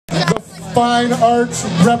fine arts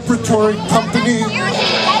repertory company.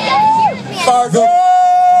 The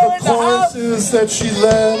choruses that she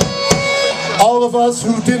led. All of us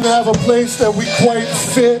who didn't have a place that we quite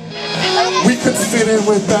fit, we could fit in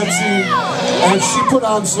with Betsy. And she put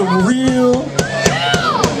on some real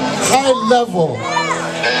high-level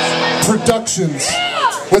productions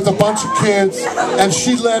with a bunch of kids, and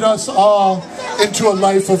she led us all into a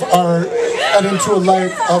life of art and into a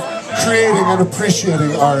life of creating and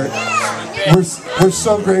appreciating art. We're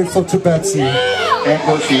so grateful to Betsy. And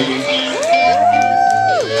graffiti.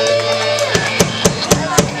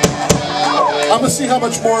 I'm gonna see how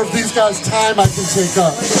much more of these guys' time I can take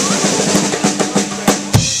up.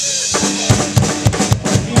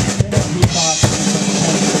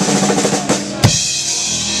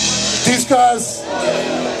 These guys,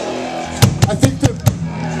 I think that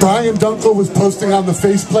Brian Dunkel was posting on the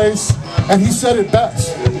Face Place, and he said it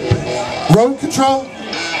best. Road Control?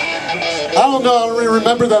 I don't know, I don't really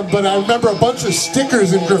remember them, but I remember a bunch of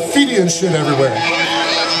stickers and graffiti and shit everywhere.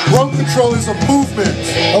 Road Control is a movement,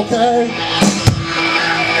 okay?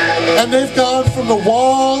 And they've gone from the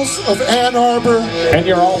walls of Ann Arbor. And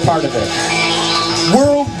you're all part of it.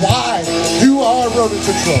 Worldwide, you are Road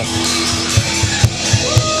Control.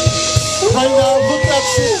 Right now, look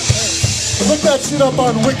that shit up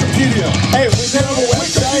on Wikipedia. Hey, we do have a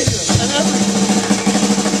website. And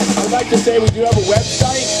everything. I'd like to say we do have a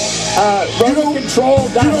website,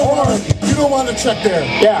 roadcontrol.org. You don't want to check there.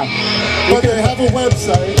 Yeah. But they have a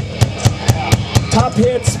website. Top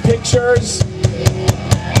hits, pictures.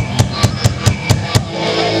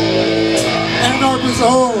 Ann Arbor's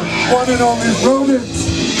own, one and only Rodent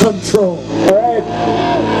Control. All right.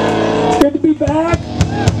 It's good to be back.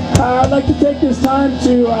 I'd like to take this time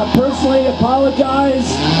to personally apologize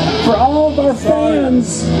for all of our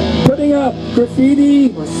fans putting up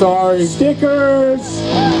graffiti, stickers,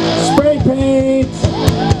 spray paint,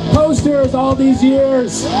 posters all these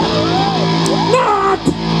years. Not!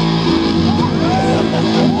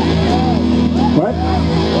 What?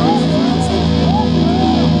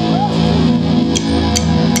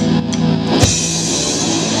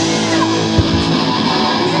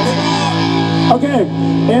 Okay,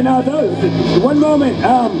 and one moment,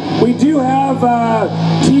 we do have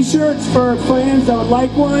t-shirts for fans that would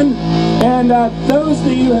like one, and those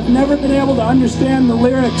that you have never been able to understand the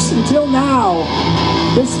lyrics until now,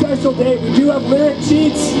 this special date, we do have lyric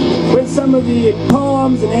sheets with some of the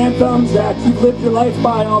poems and anthems that you've lived your life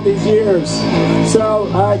by all these years. So,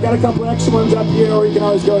 I got a couple extra ones up here, or you can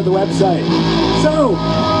always go to the website. So,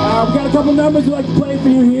 we've got a couple numbers we'd like to play for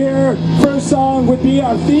you here. First song would be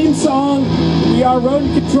our theme song. We are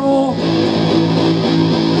Rodent Control.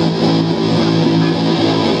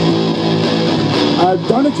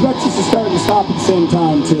 Don't expect us to start and stop at the same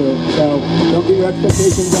time, too. So, don't get your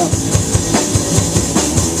expectations up.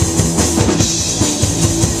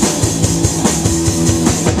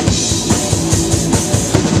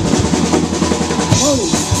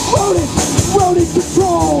 Rodent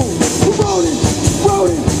Control!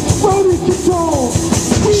 Rodent Control!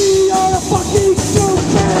 We are a fucking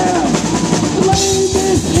superman!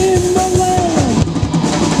 Lamest in the land!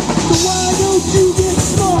 So why don't you get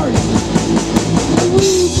smart? And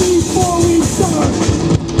leave before we start!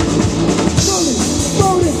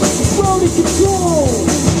 Rodent Control!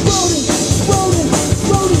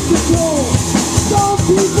 Rodent Control! Some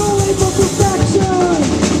people aim for perfection!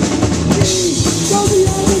 We go the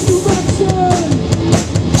other direction!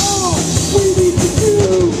 All we need to do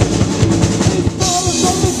is follow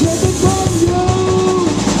from the present from you.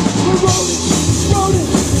 We're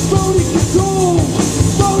Rodent Control.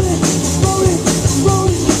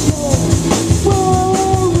 Rodent Control.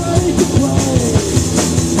 We're ready to play.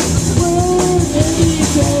 We're any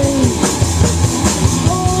day.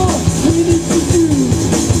 All we need to do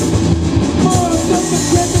more than the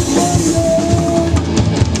present from you.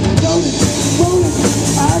 Rodent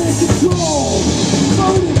out of control.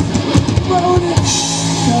 Rodent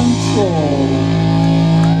Control.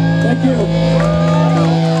 Thank you.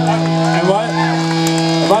 Am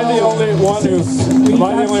I the only one who? Am I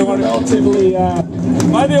the only one who? Relatively.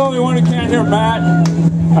 Am I the only one who can't hear Matt?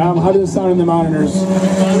 How does it sound in the monitors?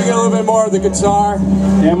 Can we get a little bit more of the guitar?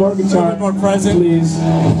 Yeah, more guitar. A little bit more present, please.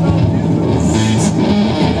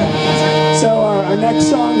 So our next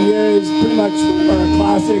song here is pretty much one of our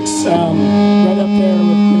classics, right up there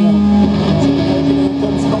with some American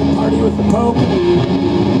anthems called "Party with the Pope."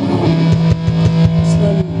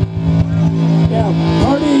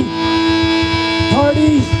 Party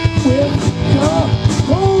with the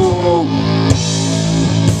Pope.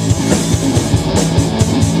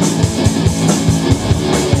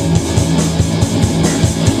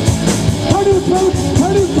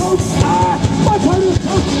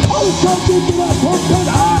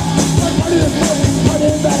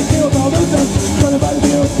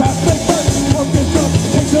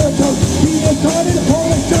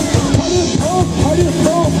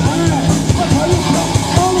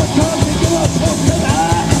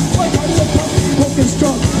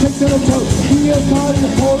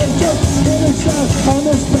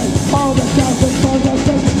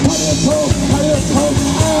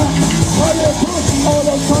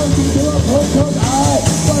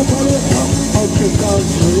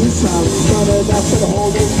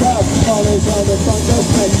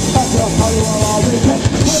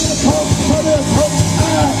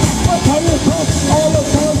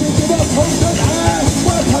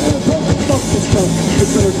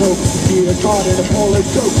 caught in a Polish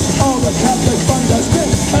joke. All the Catholic fun does fit.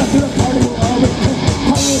 After the party we'll always pick.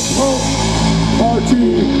 Pirate Pope.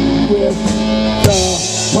 Party with the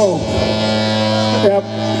Pope. Yep.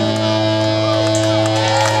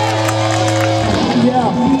 Yeah.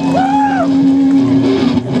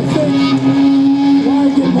 And I think, why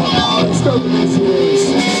get more polished over these years?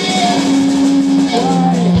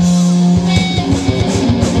 Why?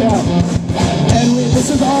 Yeah. And this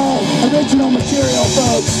is all original material,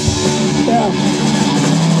 folks. Yeah.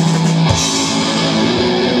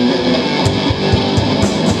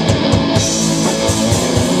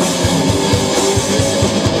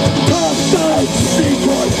 Comstock,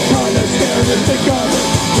 Detroit, kind of scared to think of it.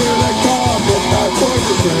 Here they come with my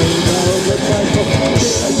forces wearing metal reflectors.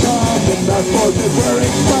 Here they come with my forces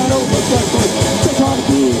wearing metal reflectors. They try to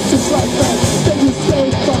be just like that. They just stay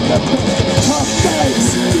from the pit. Comstock,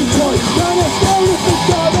 Detroit, kind of scared to think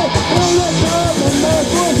of it. Here they come with my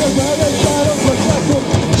forces wearing metal reflectors.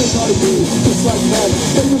 They try to be just like that.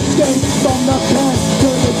 They just stay from the pit.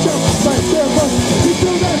 Till they jump right there, but you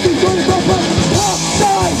do that before you go back.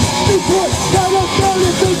 Comstock, Detroit, kind of scared to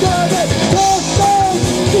think of it. Comstock,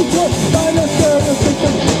 Detroit, kind of scared to think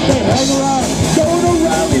of it. They hang around, go to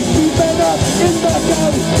rallies, keeping up in the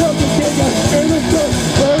valley. Tell the king in the church,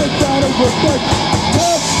 where it's out of respect.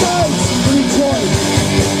 Comstock, Detroit.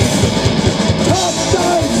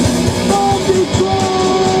 Comstock, from Detroit.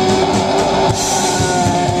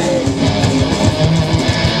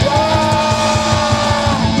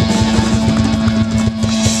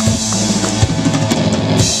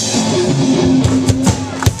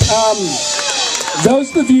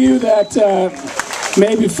 Those of you that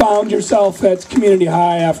maybe found yourself at community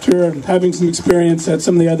high after having some experience at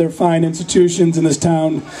some of the other fine institutions in this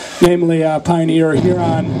town, namely Pioneer or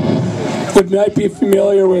Huron, might be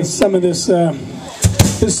familiar with some of this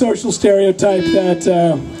social stereotype that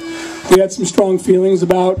we had some strong feelings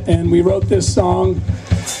about, and we wrote this song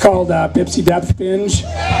called Pipsy Depth Binge.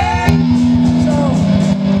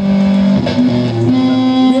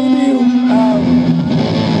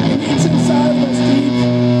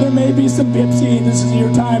 Maybe some Pipsy, this is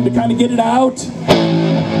your time to kind of get it out.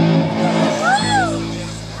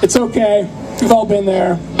 It's okay, we've all been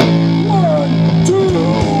there. 1, 2, 3.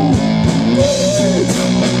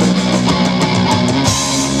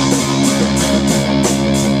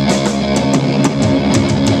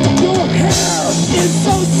 Your hair is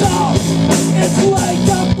so soft, it's like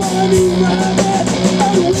a bunny rabbit. I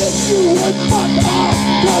wish you would fuck off,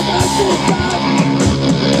 'cause I think I'm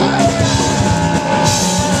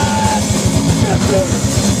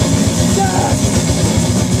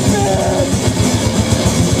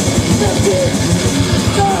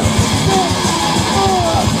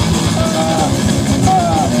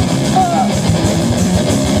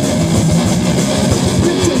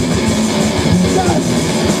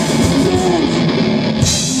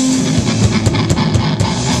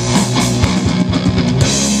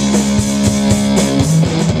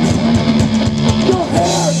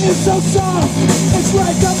so soft, it's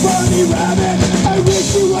like a bunny rabbit. I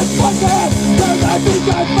wish you would fuck up, 'cause I think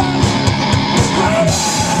I found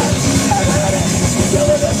I heard it,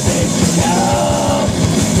 you're the thing, no,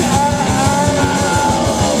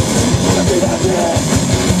 I think that's it.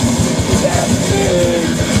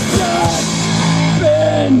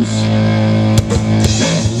 Binge.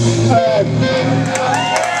 Alright.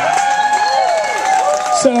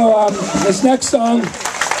 So, this next song,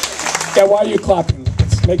 yeah, why are you clapping?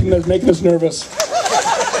 Making us nervous.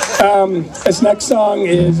 This next song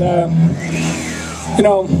is,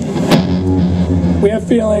 we have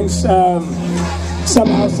feelings.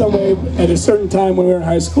 Somehow, some way, at a certain time when we were in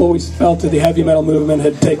high school, we felt that the heavy metal movement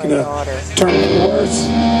had taken a turn for the worse.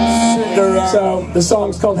 So the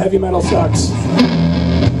song's called Heavy Metal Sucks.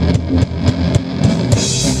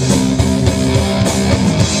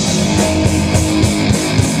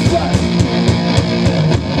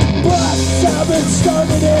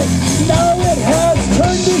 Started it, now it has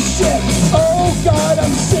turned to shit. Oh God,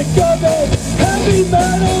 I'm sick of it. Heavy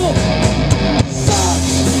metal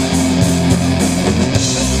sucks.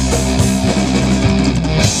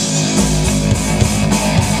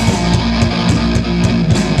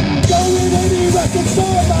 Go in any record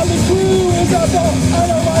store, Molly Crew is up. I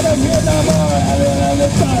don't wanna hear no more. Everyone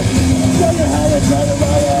is sucks. Throw your hand and try to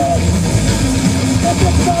riot. If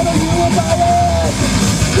it's not a you about it,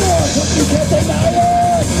 you can't deny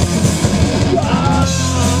it. Wow.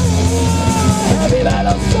 Heavy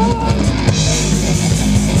metal sucks.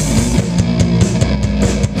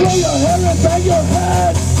 Throw your hair and bang your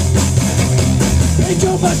head. Paint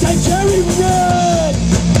your mustache cherry red.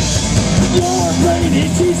 Your brain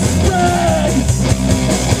itchy spread.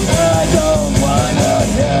 I don't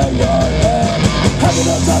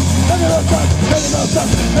stuff,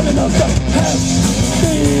 and I know stuff has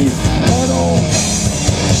the mortal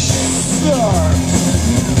star.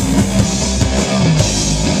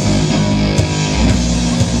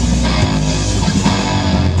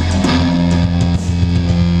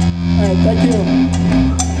 Alright, thank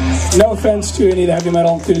you. No offense to any of the heavy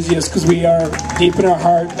metal enthusiasts, because we are deep in our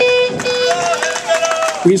heart.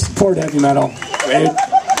 We support heavy metal. Right?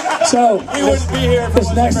 So,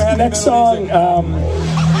 this next song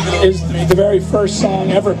is the very first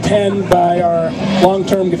song ever penned by our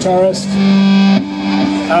long-term guitarist.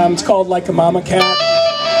 It's called Like a Mama Cat.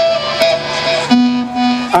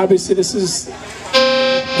 Obviously, this is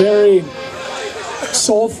very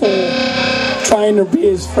soulful, trying to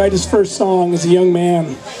write his first song as a young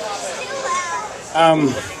man.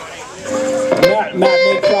 Matt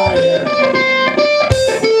may cry here.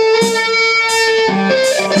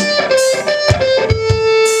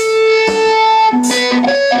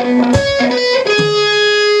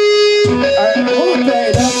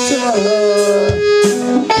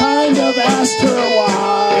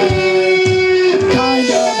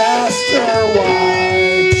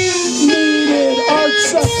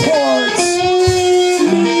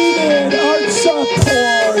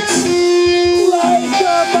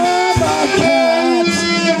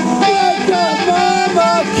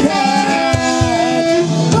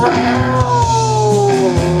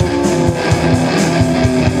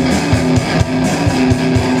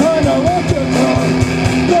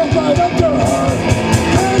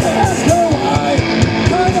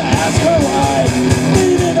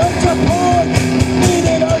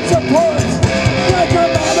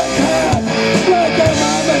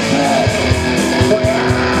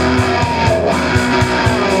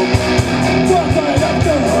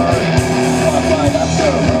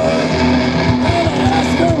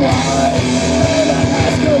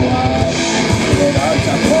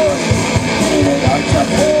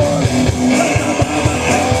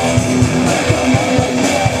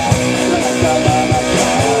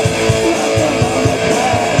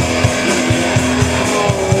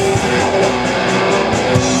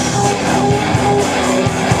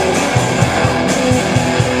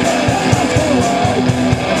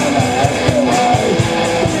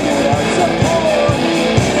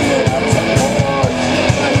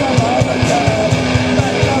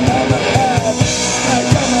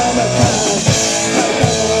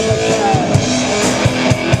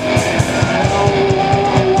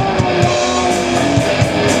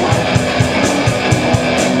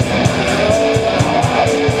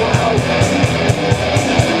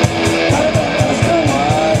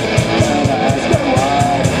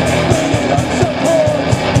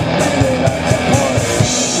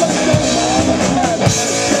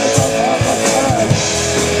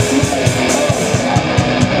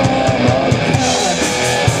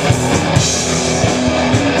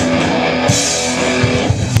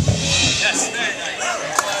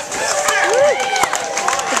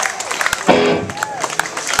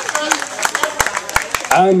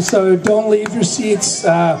 So don't leave your seats.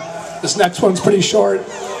 This next one's pretty short.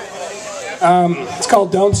 It's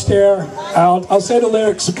called Don't Stare. I'll say the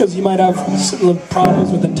lyrics because you might have some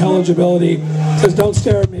problems with intelligibility. It says, don't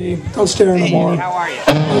stare at me. Don't stare anymore. How are you?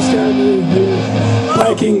 Don't stare at me.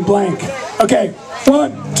 Blanking blank. Okay.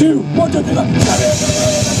 1, 2, 1, 2, 3.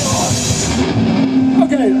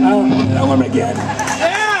 Okay. That one again.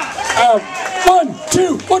 1,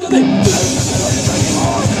 2, 1, 2, 3.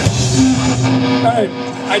 All right.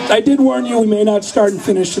 I did warn you we may not start and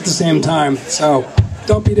finish at the same time, so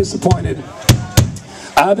don't be disappointed.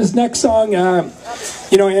 This next song, Ann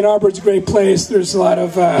Arbor's a great place. There's a lot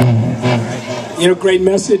of, great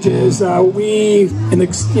messages. We,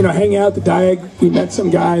 hang out at the Diag, we met some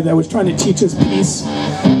guy that was trying to teach us peace.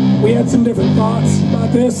 We had some different thoughts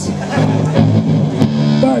about this,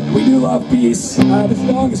 but we do love peace. This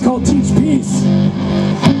song is called Teach Peace.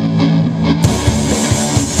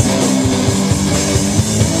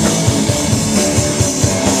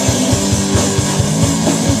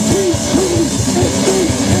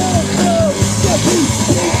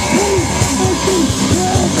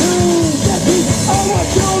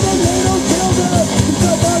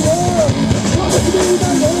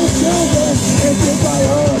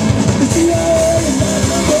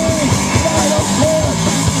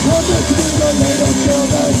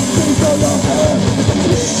 Please go your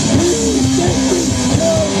head.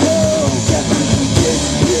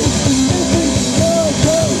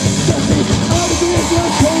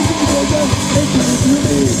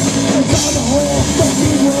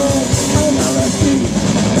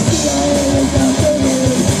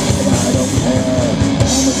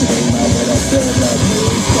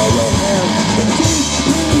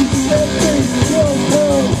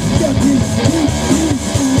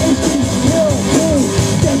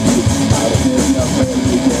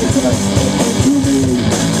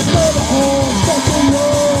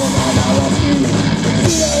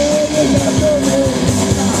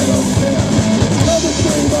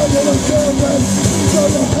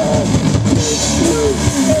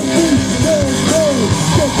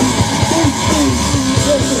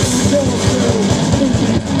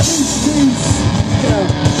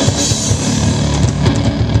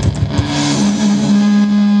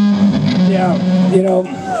 you know,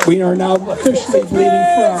 we are now officially bleeding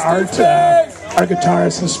for our art. Our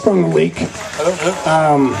guitarist has sprung a leak.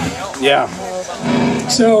 Yeah.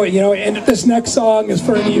 So, you know, and this next song is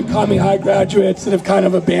for any of you Kami High graduates that have kind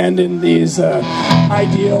of abandoned these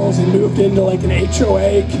ideals and moved into like an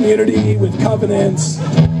HOA community with covenants,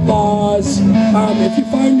 laws. If you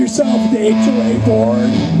find yourself at the HOA board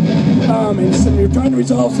and you're trying to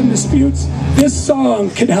resolve some disputes, this song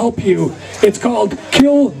can help you. It's called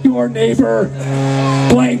Kill Your Neighbor,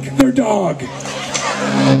 Blank Their Dog.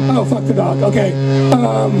 Oh, fuck the dog. Okay.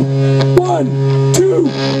 1, 2,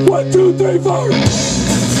 1, 2, 3, 4.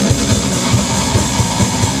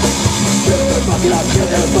 Fuck it up, kill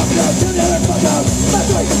the other, fuck it up, kill the other, fuck it up. That's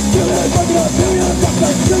right, kill the other, fuck it up, kill the other, fuck it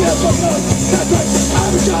up, kill the other, fuck it up. That's right,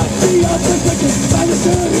 I'm a shot, see you, I'm thinking, I'm a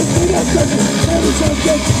son, it's me, that's question. Every son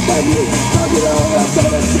gets, like you, fuck it all up, so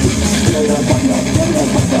let's see. Kill the other, fuck it up, kill the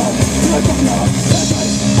other, fuck it up, kill the other, fuck it up. That's right,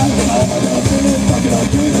 I'm a shot, fuck it up, kill the other, fuck it up,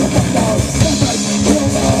 kill the other, fuck it up. That's right, kill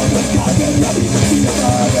the other, goddamn yummy, see the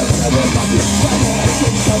other, that's another fucking, right now, I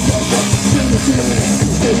say something, kill the other, kill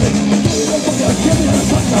the other, fuck it up, kill the other,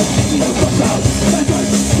 fuck it up, kill the other, fuck it up.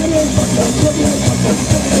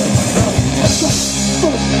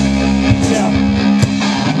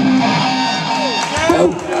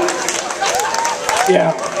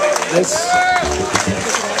 Yeah, this,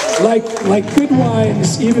 like good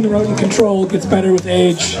wines, even rodent control gets better with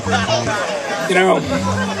age. You know,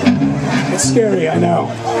 it's scary, I know.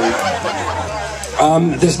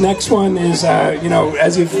 This next one is, you know,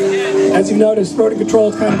 as you've noticed, rodent control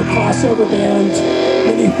is kind of a crossover band,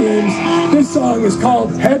 many themes. This song is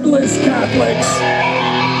called Headless Catholics.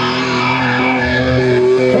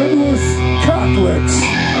 Headless Catholics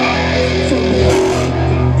from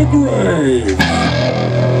the grave.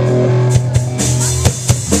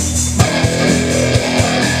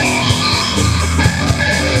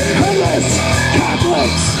 Headless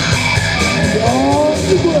Catholics from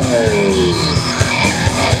the grave.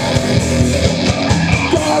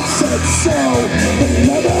 God said so, but he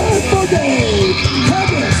never forgave.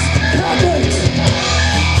 Headless Catholics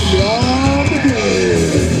beyond the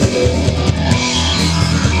grave.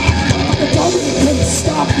 The government couldn't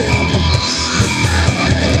stop them.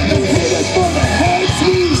 They hate us for the heads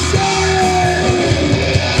we shave.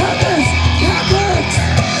 Headless Catholics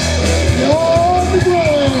beyond the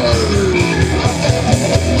grave.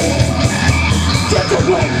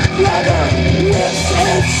 Discipline, leather, whips,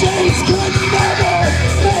 and chains could never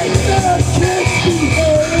make their kids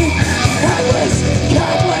behave. Headless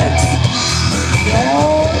Catholics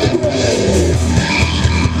beyond the grave.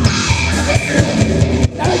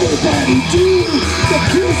 Everybody do the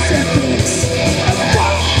crucifix and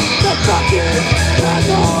fuck the fucking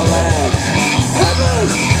Catholics.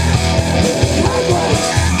 Headless Catholics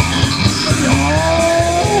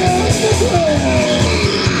beyond the grave.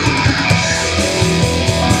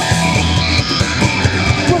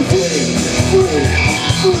 We're free, free,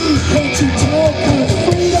 free, can't you tell? 'Cause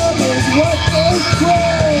freedom is what they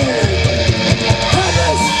crave.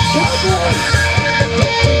 Headless Catholics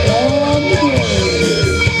on the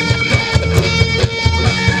grave.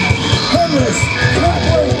 Headless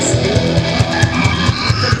Catholics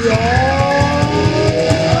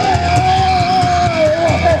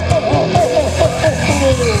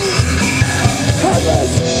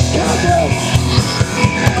Headless Catholics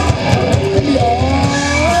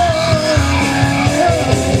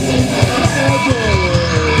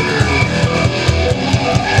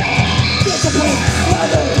discipline,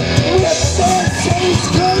 leather, whips, and chains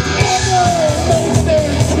could never make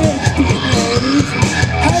their kids behave.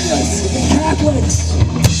 Headless Catholics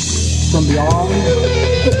from beyond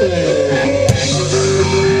the grave.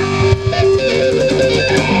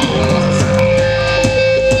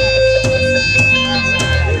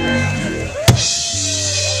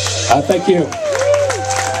 Thank you.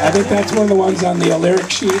 I think that's one of the ones on the lyric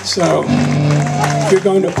sheet, so if you're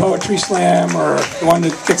going to a poetry slam or want to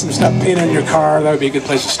get some stuff painted in your car, that would be a good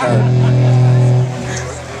place to start.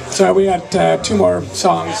 So we got 2 more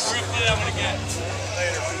songs.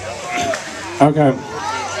 Okay.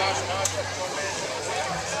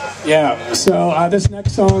 Yeah, so this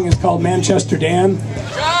next song is called Manchester Dan.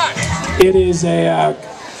 It is a,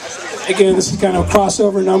 again, this is kind of a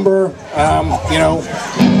crossover number. You know,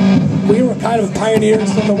 we were kind of pioneers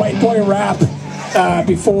in the white boy rap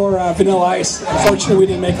before Vanilla Ice. Unfortunately, we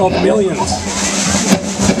didn't make all the millions.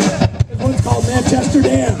 This one's called Manchester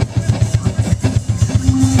Dan.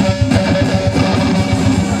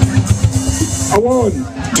 A 1,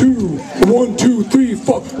 2, 1, 2, 3,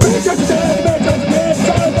 4. Manchester Dan, Manchester Dan,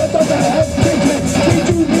 we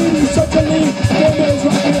do need such a league. One man's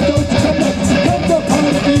rocking, don't you come up. Come the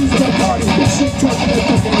parties, the party, the shit.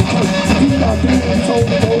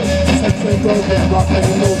 rock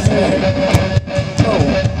band will say, oh.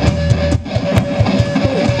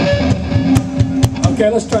 Okay,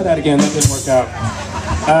 let's try that again. That didn't work out.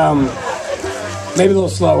 Maybe a little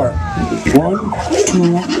slower. 1,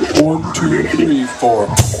 2, 1, 2, 3, 4.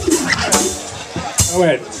 Oh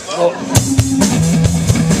wait.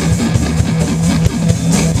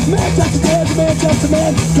 Man just a man just a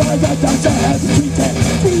man. Drives out doctor has a sweet tan.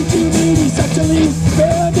 Sweet you need, he's such a lead.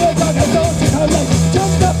 Man, they're like a dog to come like.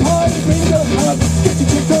 Jump the party, bring the pub. Get your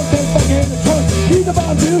kicked up, then fuck in the trunk. He's a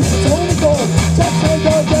bomb dude, it's only gold. Sex and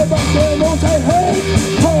gold, red box, and won't say hey,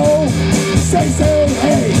 ho. Say,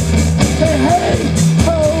 hey. Say hey,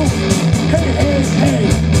 ho. Hey, hey.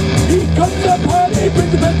 He comes to the party,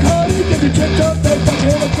 brings the Bacardi. Get your kicked up, then fuck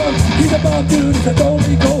in the trunk. He's a bomb dude, it's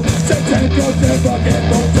only gold. Sex and gold, then fuck in the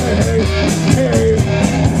trunk. Hey,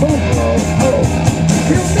 oh.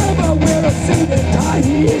 He'll never wear a suit and tie.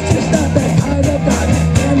 He is just not that kind of guy.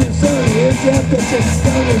 And his son is just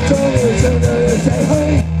down his shoulders and say,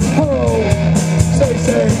 hey, ho. Say,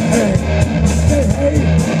 hey. Say, hey,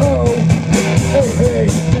 ho. Hey.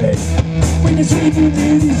 When you see you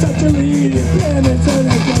need, he's such a lead. And his son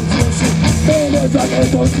is just and it's like a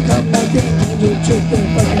don't you come back in and you chick and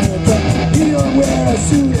fucking a truck. He don't wear a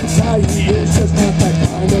suit and tie. He is just not that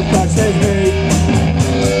kind of guy. Say, hey.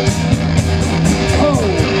 Oh,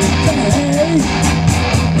 say, hey.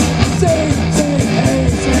 Say,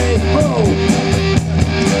 ho.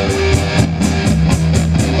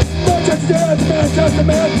 Just a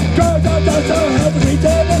man, drives out downtown, has a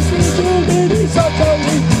retail, and streets to me, he's such a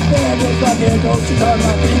lead. Man, it's like a don't you come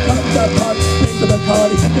back, he comes to party, brings the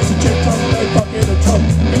Bacardi, gets a chick from the fucking a trunk,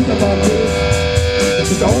 brings the body.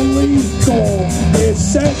 His only goal is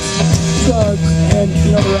sex, drugs, and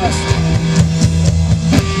you know the rest.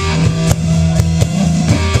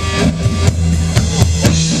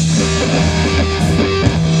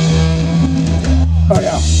 Oh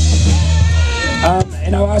yeah.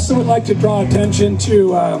 And I also would like to draw attention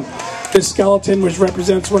to this skeleton, which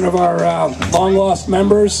represents one of our long-lost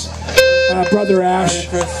members, Brother Ash.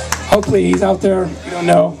 Hopefully he's out there. We don't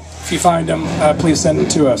know. If you find him, please send him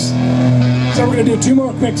to us. So we're going to do 2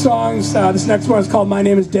 more quick songs. This next one is called My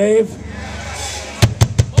Name is Dave.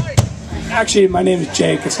 Actually, my name is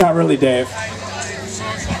Jake. It's not really Dave.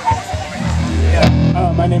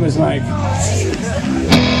 Yeah. My name is Mike.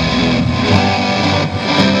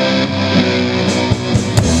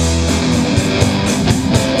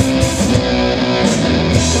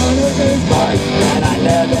 And I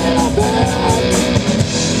live in a van.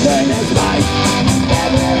 When it's Mike,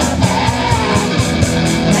 live in a van.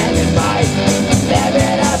 And it's Mike, live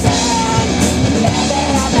in a van. Live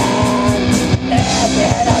in a van. Live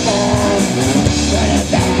in a van. When it's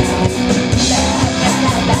van. Live in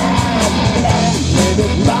a van. And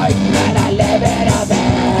it's Mike, and I live in a van.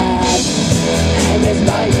 And it's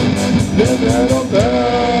Mike, live in a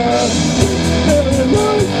van. Live in a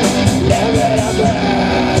van. Live in a van.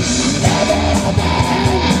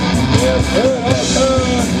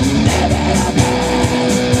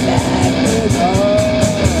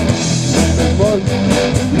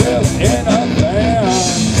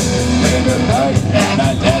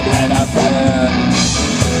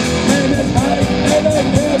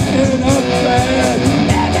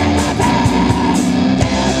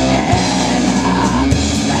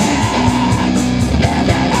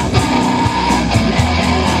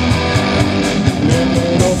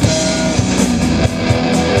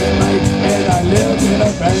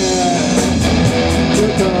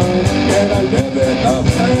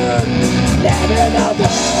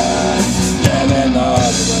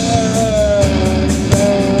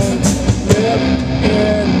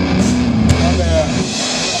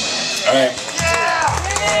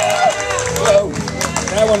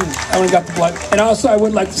 Got the blood. And also I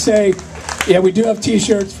would like to say, yeah, we do have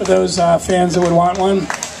t-shirts for those fans that would want one.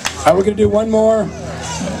 We're going to do one more.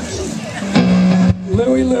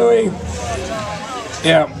 Louie.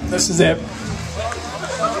 Yeah, this is it.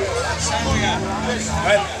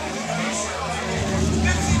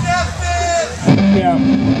 Yeah.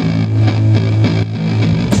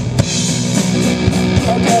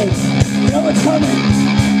 Okay, you know what's coming.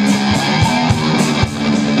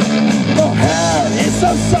 Your hair is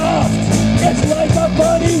so soft, it's like a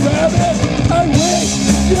bunny rabbit. I wish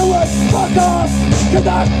you would fuck off, cause I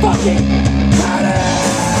fucking had it.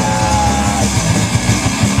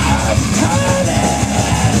 I've had it.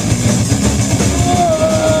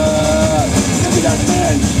 Give me that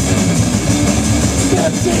bitch.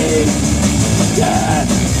 Pepsi. Yes.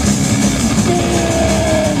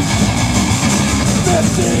 Bitch.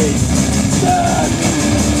 Pepsi. Yes.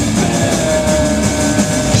 Bitch.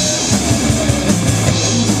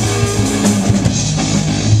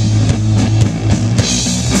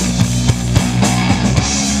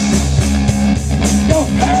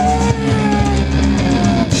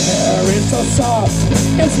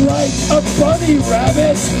 bunny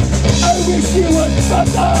rabbit. I wish you would fuck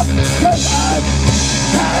off, cause I've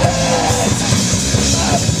had it.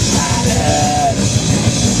 I've had it.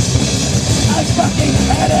 I fucking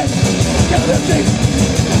had it. Get this thing.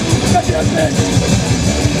 Get this thing.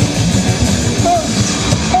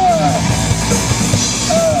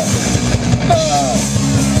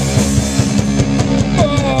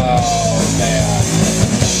 Oh man.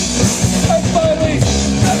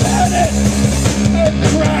 I've had it. I've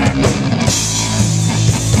cracked.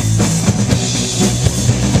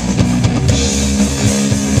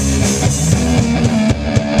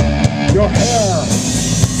 Your hair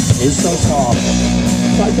is so soft.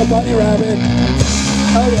 Like a bunny rabbit.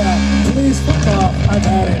 Oh yeah, please fuck off. I've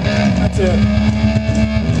had it. That's it.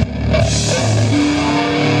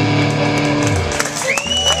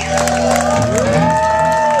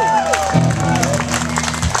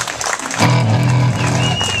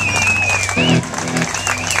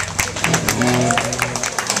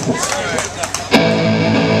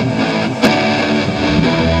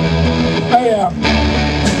 Oh yeah.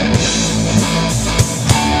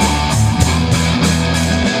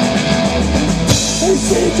 They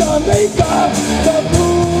see Jamaica, the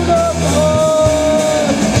moon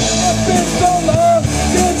above. It's been so long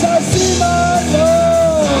since I see my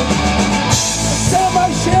love. I sail my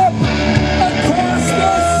ship across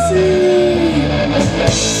the sea.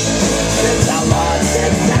 It's so long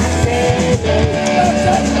since I've seen it.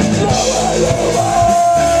 That's lower, lower.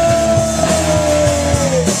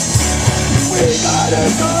 We gotta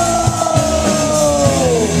go.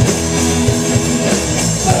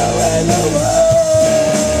 Lower, lower.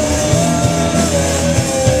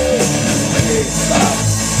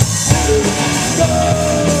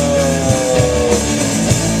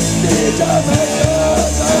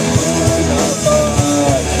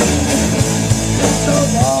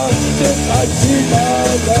 I've seen my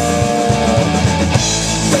love.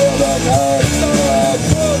 Sail the night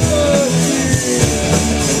across the sea.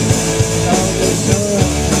 Down the sun,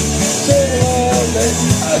 sail away.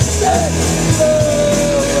 I said, away,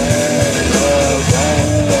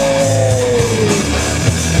 away.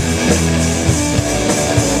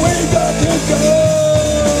 We got to go.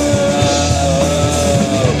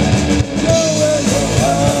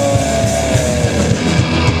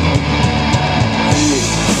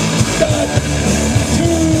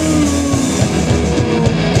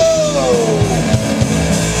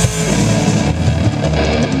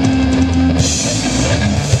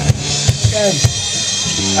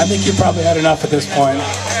 I think you probably had enough at this point.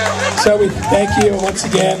 So we thank you once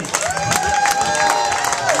again.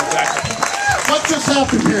 What just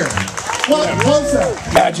happened here? What was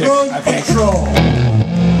that? Magic, Road I think. Patrol.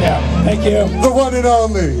 Yeah, thank you. The one and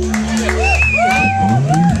only.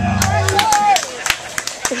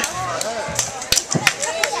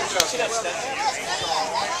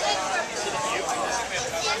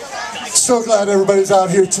 So glad everybody's out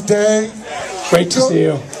here today. Great to see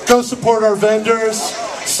you. Go support our vendors,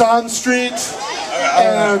 Son Street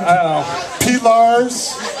and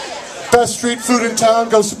Pilar's. Best street food in town.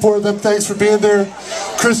 Go support them. Thanks for being there.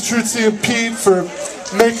 Chris Truzzi and Pete for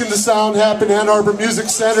making the sound happen. Ann Arbor Music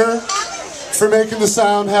Center for making the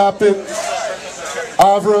sound happen.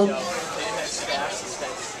 Avram.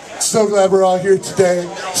 So glad we're all here today.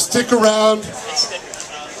 Stick around.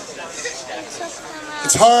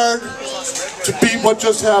 It's hard to beat what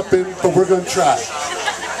just happened, but we're going to try.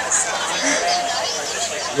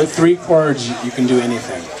 With 3 chords, you can do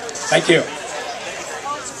anything. Thank you.